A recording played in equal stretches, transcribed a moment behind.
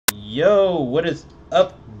Yo, what is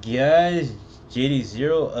up, guys?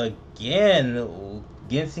 JD0 again,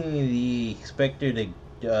 against the Spectre,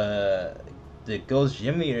 the Ghost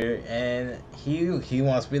emulator, and he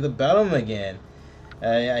wants me to battle him again.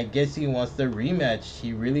 I guess he wants the rematch.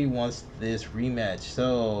 He really wants this rematch.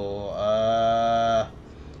 So,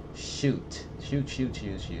 shoot, shoot, shoot,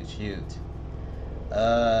 shoot, shoot, shoot.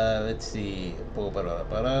 Let's see.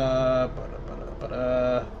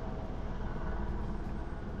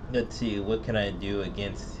 Let's see, what can I do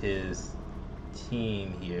against his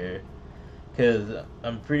team here? Because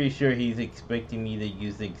I'm pretty sure he's expecting me to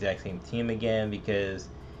use the exact same team again, because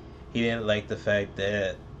he didn't like the fact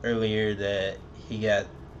that earlier that he got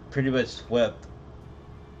pretty much swept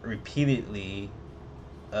repeatedly.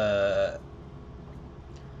 Uh,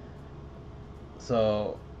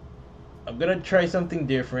 so I'm gonna try something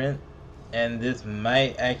different, and this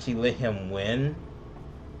might actually let him win.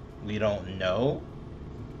 We don't know,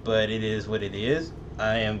 but it is what it is.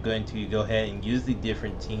 I am going to go ahead and use the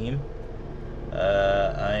different team.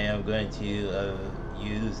 I am going to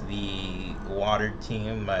use the water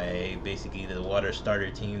team, basically the water starter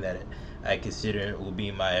team that I consider will be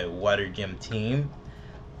my water gym team.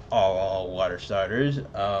 All water starters.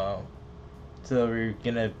 So we're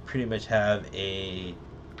gonna pretty much have a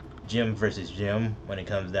gym versus gym when it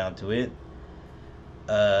comes down to it.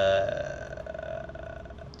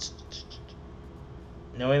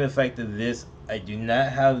 Knowing the fact that this, I do not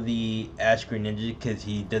have the Ash Greninja because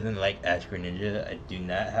he doesn't like Ash Greninja. I do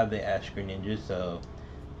not have the Ash Greninja, so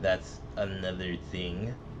that's another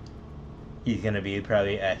thing. He's gonna be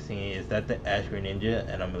probably asking, "Is that the Ash Greninja?"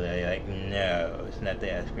 And I'm gonna be like, "No, it's not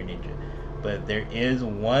the Ash Greninja." But there is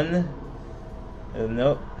one.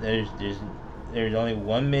 Nope. There's only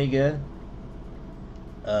one Mega.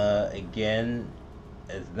 Again,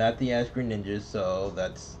 it's not the Ash Greninja, so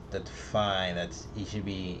that's fine. He should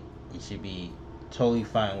be totally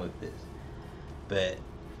fine with this. But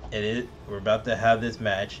it is, we're about to have this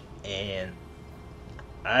match, and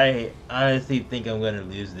I honestly think I'm gonna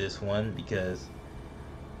lose this one because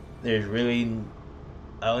there's really,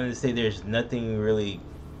 I want to say there's nothing really.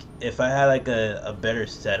 If I had like a better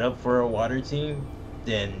setup for a water team,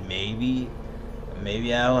 then maybe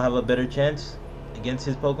I'll have a better chance against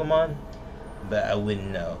his Pokemon, but I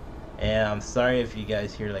wouldn't know. And I'm sorry if you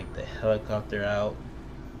guys hear like the helicopter out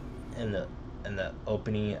in the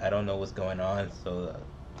opening. I don't know what's going on, so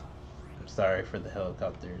I'm sorry for the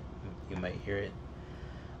helicopter. You might hear it.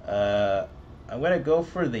 I'm gonna go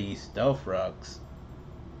for the Stealth Rocks.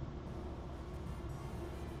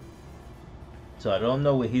 So I don't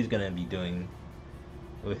know what he's gonna be doing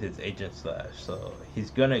with his Agent Slash. So he's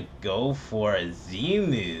gonna go for a Z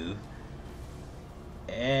move.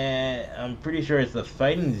 And I'm pretty sure it's a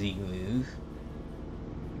fighting Z move.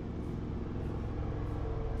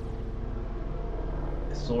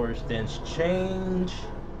 Sword stance change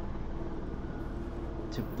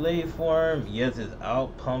to blade form. Yes, it's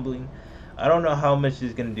out pummeling. I don't know how much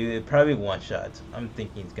he's gonna do. It probably one shots. I'm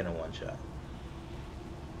thinking he's gonna one shot.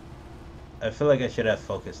 I feel like I should have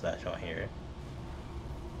Focus Slash on here.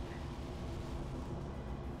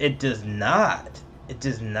 It does not. It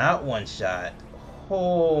does not one shot.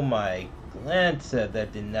 Oh my glance said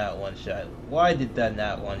that did not one shot. Why did that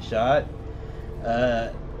not one shot?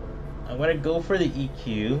 I'm gonna go for the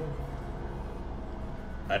EQ.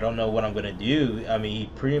 I don't know what I'm gonna do. I mean, he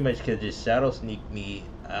pretty much could just Shadow Sneak me.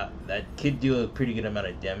 That could do a pretty good amount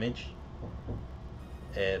of damage.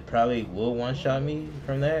 It probably will one shot me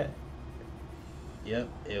from that. Yep,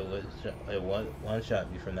 it one shot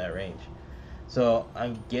me from that range. So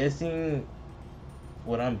I'm guessing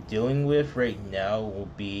what I'm dealing with right now will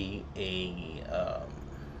be a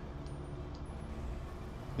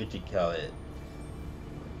what you call it?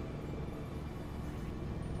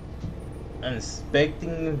 I'm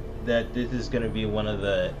expecting that this is gonna be one of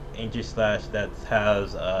the Ancient Slash that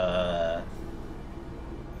has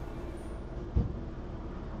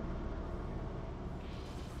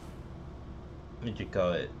what you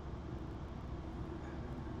call it?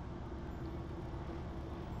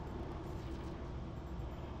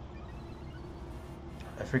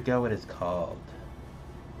 I forgot what it's called.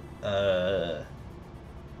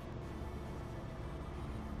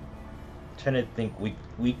 Trying to think.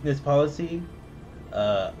 Weakness policy.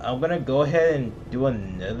 I'm gonna go ahead and do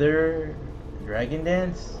another Dragon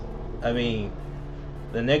Dance. I mean,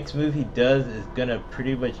 the next move he does is gonna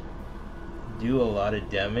pretty much do a lot of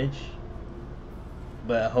damage,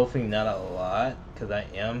 but hopefully not a lot, because I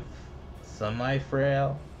am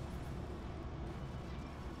semi-frail.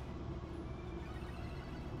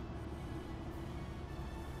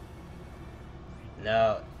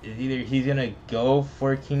 Now, it's either he's gonna go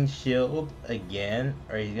for King Shield again,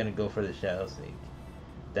 or he's gonna go for the Shadow Sneak.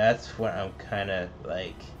 That's what I'm kind of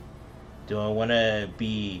like. Do I want to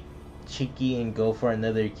be cheeky and go for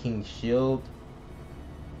another King Shield?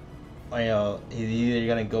 Or, you know, he's either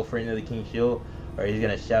gonna go for another King Shield, or he's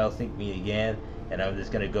gonna Shadow Sneak me again, and I'm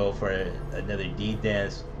just gonna go for another D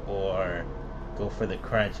dance, or go for the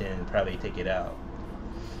crunch and probably take it out.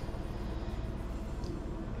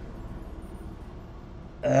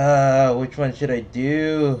 Which one should I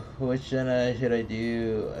do? Which one should I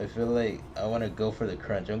do? I feel like I want to go for the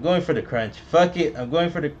crunch. I'm going for the crunch. Fuck it. I'm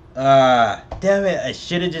going for the. Damn it. I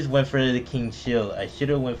should have just went for the King Shield. I should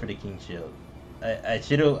have went for the King Shield. I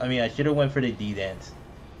should have. I mean, I should have went for the D dance.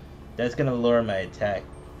 That's gonna lower my attack.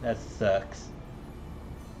 That sucks.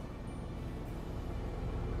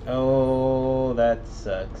 Oh, that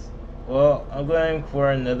sucks. Well, I'm going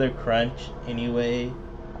for another crunch anyway.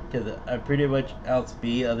 Because I pretty much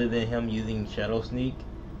outspeed other than him using Shadow Sneak.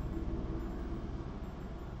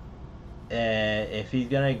 And if he's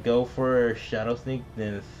gonna go for Shadow Sneak,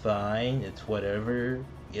 then fine, it's whatever.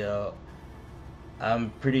 You know, I'm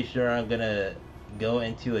pretty sure I'm gonna go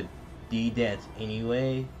into a D dance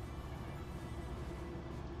anyway.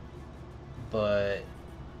 But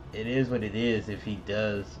it is what it is if he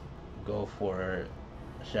does go for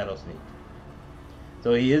Shadow Sneak.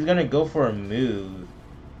 So he is gonna go for a move.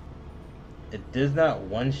 It does not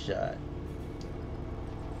one-shot.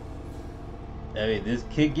 I mean, this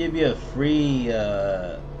could give you a free, he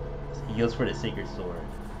goes for the Sacred Sword.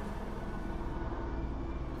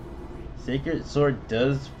 Sacred Sword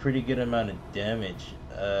does pretty good amount of damage.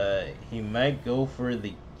 He might go for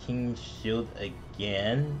the King Shield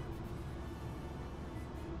again.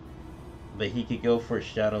 But he could go for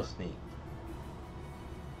Shadow Sneak.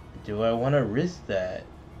 Do I want to risk that?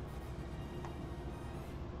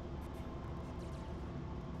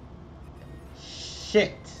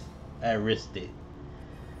 Shit, I risked it.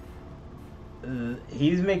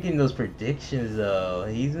 He's making those predictions though.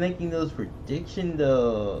 There's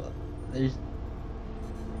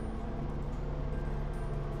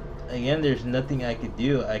nothing I could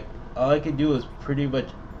do. All I could do was pretty much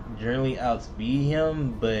generally outspeed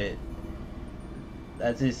him, but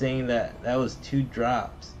that's just saying that was two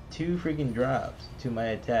freaking drops to my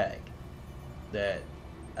attack. That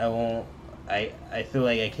I won't. I feel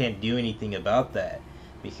like I can't do anything about that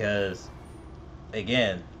because,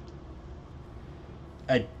 again,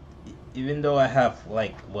 even though I have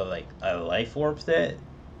like a life orb set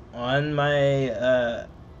on my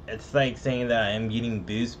it's like saying that I am getting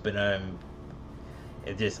boost, but I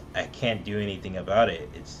can't do anything about it.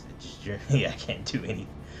 It's generally I can't do anything.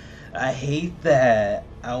 I hate that.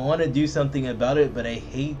 I want to do something about it, but I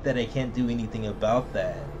hate that I can't do anything about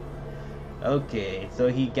that. Okay, so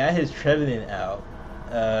he got his Trevenant out.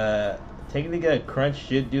 Technically a crunch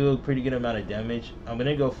should do a pretty good amount of damage. I'm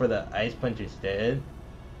gonna go for the Ice Punch instead.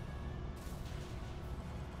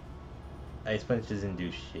 Ice Punch doesn't do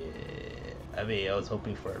shit. I mean, I was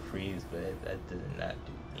hoping for a freeze, but that does not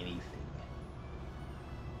do anything.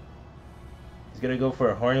 He's gonna go for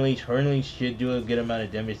a Horn Leech. Horn Leech should do a good amount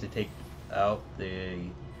of damage to take out the...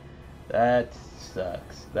 That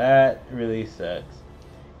sucks. That really sucks.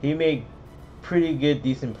 He made pretty good,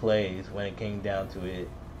 decent plays when it came down to it.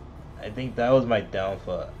 I think that was my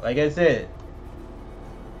downfall. Like I said,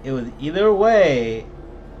 it was either way.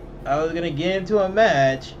 I was gonna get into a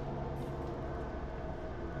match.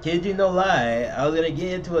 Kid you no lie, I was gonna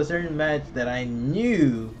get into a certain match that I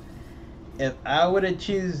knew if I would have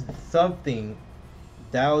choose something,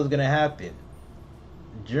 that was gonna happen.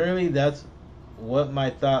 Generally, that's what my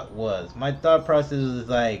thought was. My thought process was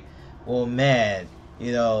like, well, man,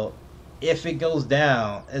 you know, if it goes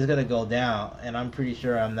down, it's gonna go down, and I'm pretty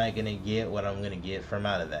sure I'm not gonna get what I'm gonna get from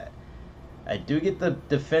out of that. I do get the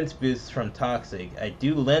defense boost from Toxic. I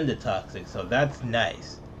do lend to Toxic, so that's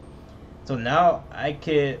nice. So now I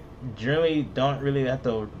could generally don't really have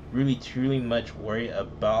to really truly much worry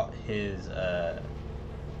about his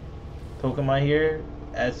Pokemon here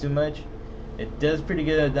as too much. It does pretty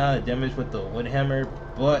good amount of damage with the Wood Hammer,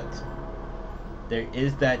 but there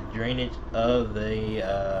is that drainage of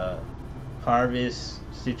the Harvest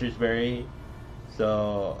Citrus Berry,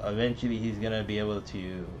 so eventually he's gonna be able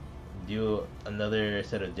to do another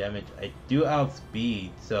set of damage. I do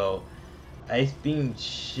outspeed, so Ice Beam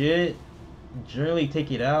should generally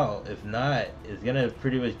take it out. If not, it's gonna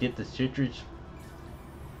pretty much get the citrus,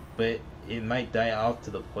 but it might die off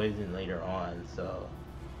to the poison later on. So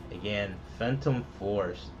again, Phantom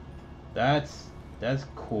Force, that's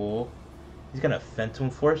cool. He's gonna Phantom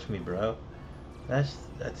Force me, bro. That's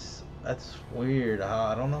That's weird.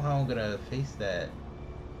 I don't know how I'm gonna face that.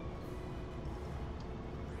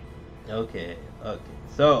 Okay, okay.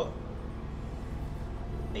 So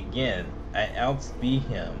again, I outspeed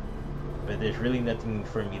him, but there's really nothing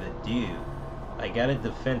for me to do. I got a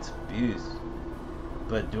defense boost,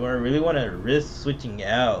 but do I really want to risk switching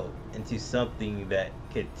out into something that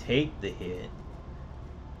could take the hit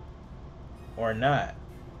or not?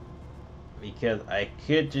 Because I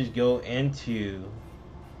could just go into,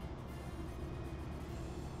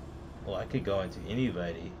 well, I could go into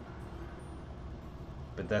anybody,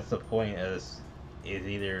 but that's the point. Is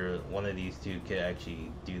either one of these two could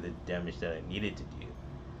actually do the damage that I needed to do.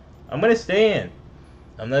 I'm gonna stay in.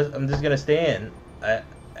 I'm just gonna stay in. I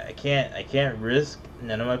I can't risk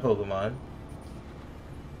none of my Pokemon.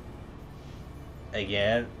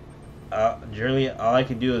 Again, generally all I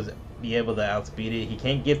can do is be able to outspeed it. He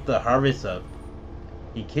can't get the harvest up.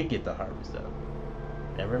 He could get the harvest up.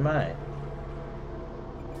 Never mind.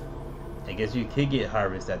 I guess you could get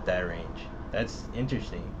harvest at that range. That's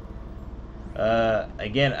interesting.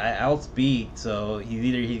 Again, I outspeed, so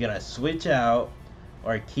he's gonna switch out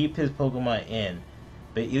or keep his Pokemon in.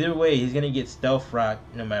 But either way, he's gonna get Stealth Rock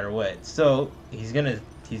no matter what. So he's gonna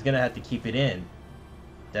have to keep it in.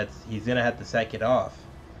 He's gonna have to sack it off.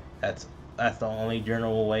 That's that's the only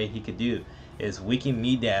general way he could do is weaken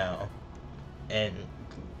me down and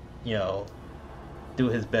you know do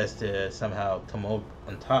his best to somehow come up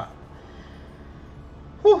on top.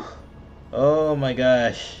 Whew. Oh my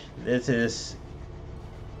gosh, this is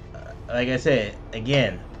like I said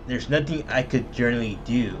again. There's nothing I could generally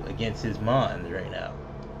do against his Mons right now.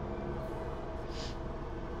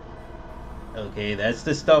 Okay, that's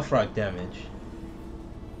the Stealth Rock damage.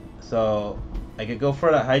 So I could go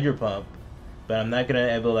for the Hydro Pump, but I'm not gonna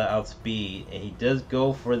be able to outspeed. And he does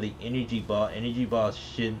go for the Energy Ball. Energy Ball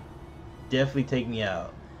should definitely take me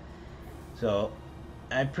out. So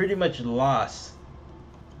I pretty much lost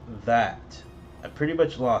that. I pretty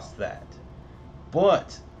much lost that.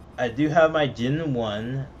 But I do have my Gen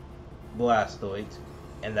 1 Blastoids,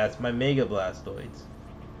 and that's my Mega Blastoids.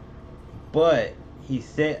 But he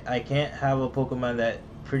said I can't have a Pokemon that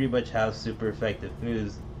pretty much has super effective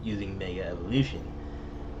moves using Mega Evolution.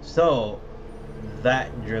 So that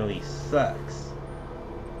really sucks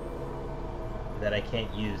that I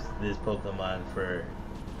can't use this Pokemon for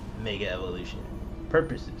Mega Evolution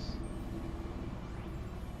purposes.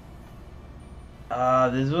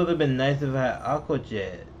 This would have been nice if I had Aqua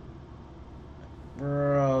Jet.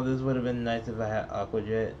 Bro, this would have been nice if I had Aqua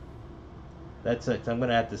Jet. That sucks. I'm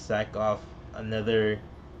gonna have to sack off another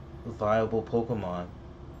viable Pokemon.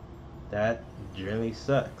 That really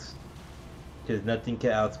sucks. Because nothing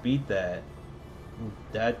can outspeed that.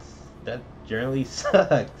 That generally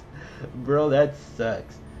sucks. Bro, that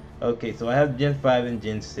sucks. Okay, so I have Gen 5 and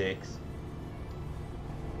Gen 6.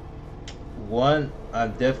 One,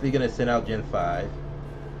 I'm definitely gonna send out Gen 5.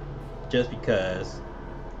 Just because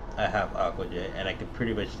I have Aqua Jet and I can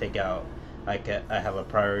pretty much take out I have a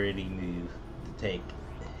priority move to take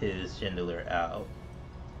his Chandelure out.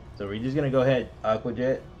 So we're just gonna go ahead, Aqua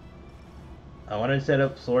Jet. I wanna set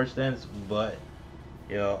up Sword Stance, but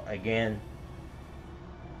again,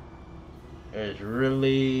 there's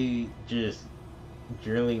really just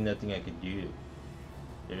generally nothing I could do.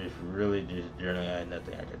 There's really just generally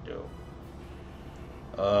nothing I could do.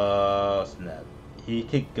 Snap. He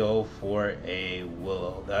could go for a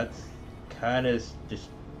Willow. That's kind of just.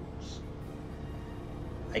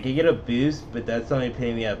 I could get a boost, but that's only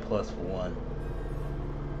paying me at +1.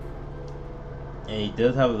 And he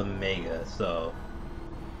does have the Mega, so.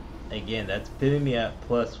 Again, that's putting me at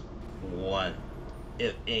 +1,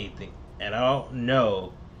 if anything. And I don't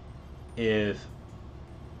know if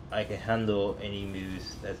I can handle any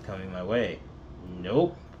moves that's coming my way.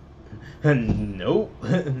 Nope. Nope.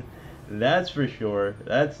 That's for sure.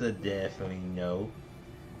 That's a definitely no.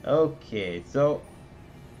 Okay, so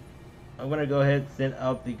I'm gonna go ahead and send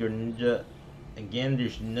out the Greninja. Again,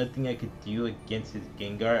 there's nothing I could do against his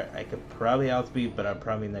Gengar. I could probably outspeed, but I'm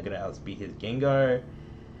probably not gonna outspeed his Gengar.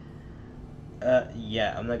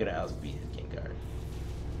 Yeah, I'm not gonna outspeed his Gengar.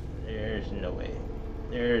 There's no way.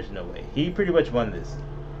 There's no way. He pretty much won this.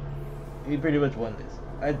 He pretty much won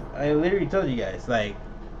this. I literally told you guys, like,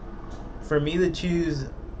 for me to choose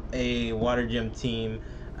a Water Gym team,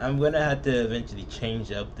 I'm gonna have to eventually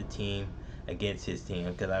change up the team against his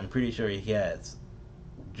team because I'm pretty sure he has.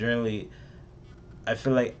 Generally, I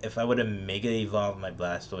feel like if I would have Mega Evolved my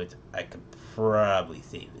Blastoise, I could probably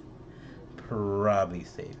save it. Probably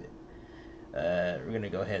save it. We're gonna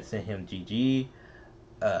go ahead and send him GG.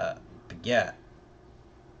 But yeah,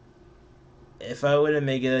 if I were to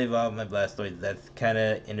Mega Evolve my Blastoise, that's kind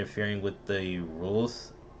of interfering with the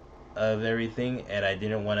rules of everything, and I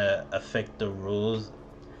didn't want to affect the rules.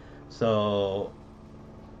 So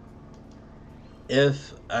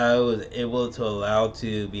if I was able to allow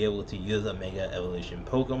to be able to use a Mega Evolution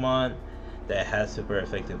Pokemon that has super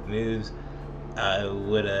effective moves, I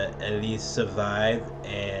would at least survived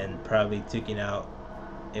and probably taken out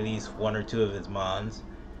at least one or two of his mons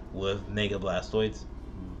with Mega Blastoids.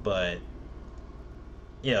 But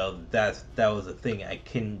that was the thing. I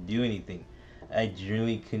couldn't do anything. I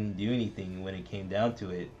generally couldn't do anything when it came down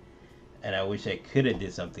to it, and I wish I could have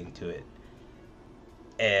did something to it.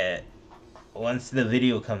 And once the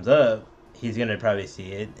video comes up, he's gonna probably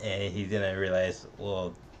see it, and he's gonna realize,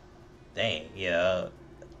 well, dang,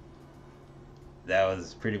 that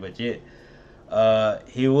was pretty much it.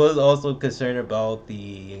 He was also concerned about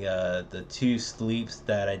the two sleeps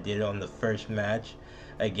that I did on the first match.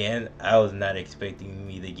 Again, I was not expecting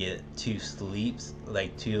me to get two sleeps,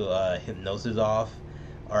 like two hypnosis off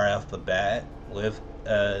or off the bat with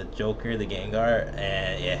Joker the Gengar,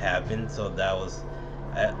 and it happened. So that was,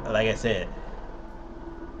 like I said,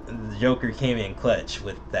 the Joker came in clutch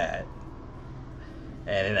with that,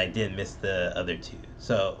 and then I did miss the other two.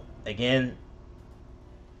 So again,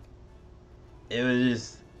 it was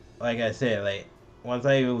just like I said, like once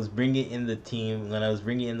I was bringing in the team, when I was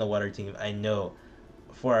bringing in the water team, I know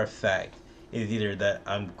for a fact is either that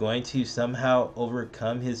I'm going to somehow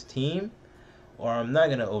overcome his team, or I'm not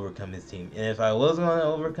gonna overcome his team. And if I was gonna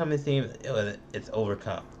overcome his team, it's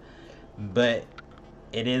overcome. But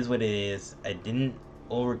it is what it is. I didn't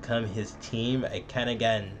overcome his team. I kind of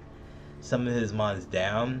gotten some of his mons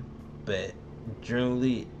down, but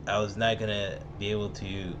generally I was not gonna be able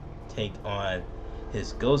to take on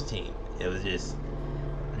his ghost team. It was just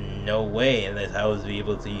no way unless I was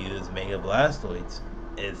able to use Mega Blastoids.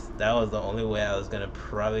 That was the only way I was gonna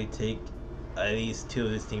probably take at least two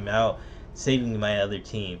of his team out, saving my other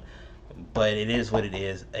team. But it is what it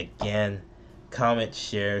is. Again, comment,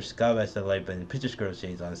 share, skybash the like button, put your scroll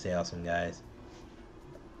shades on, stay awesome, guys.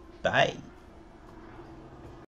 Bye.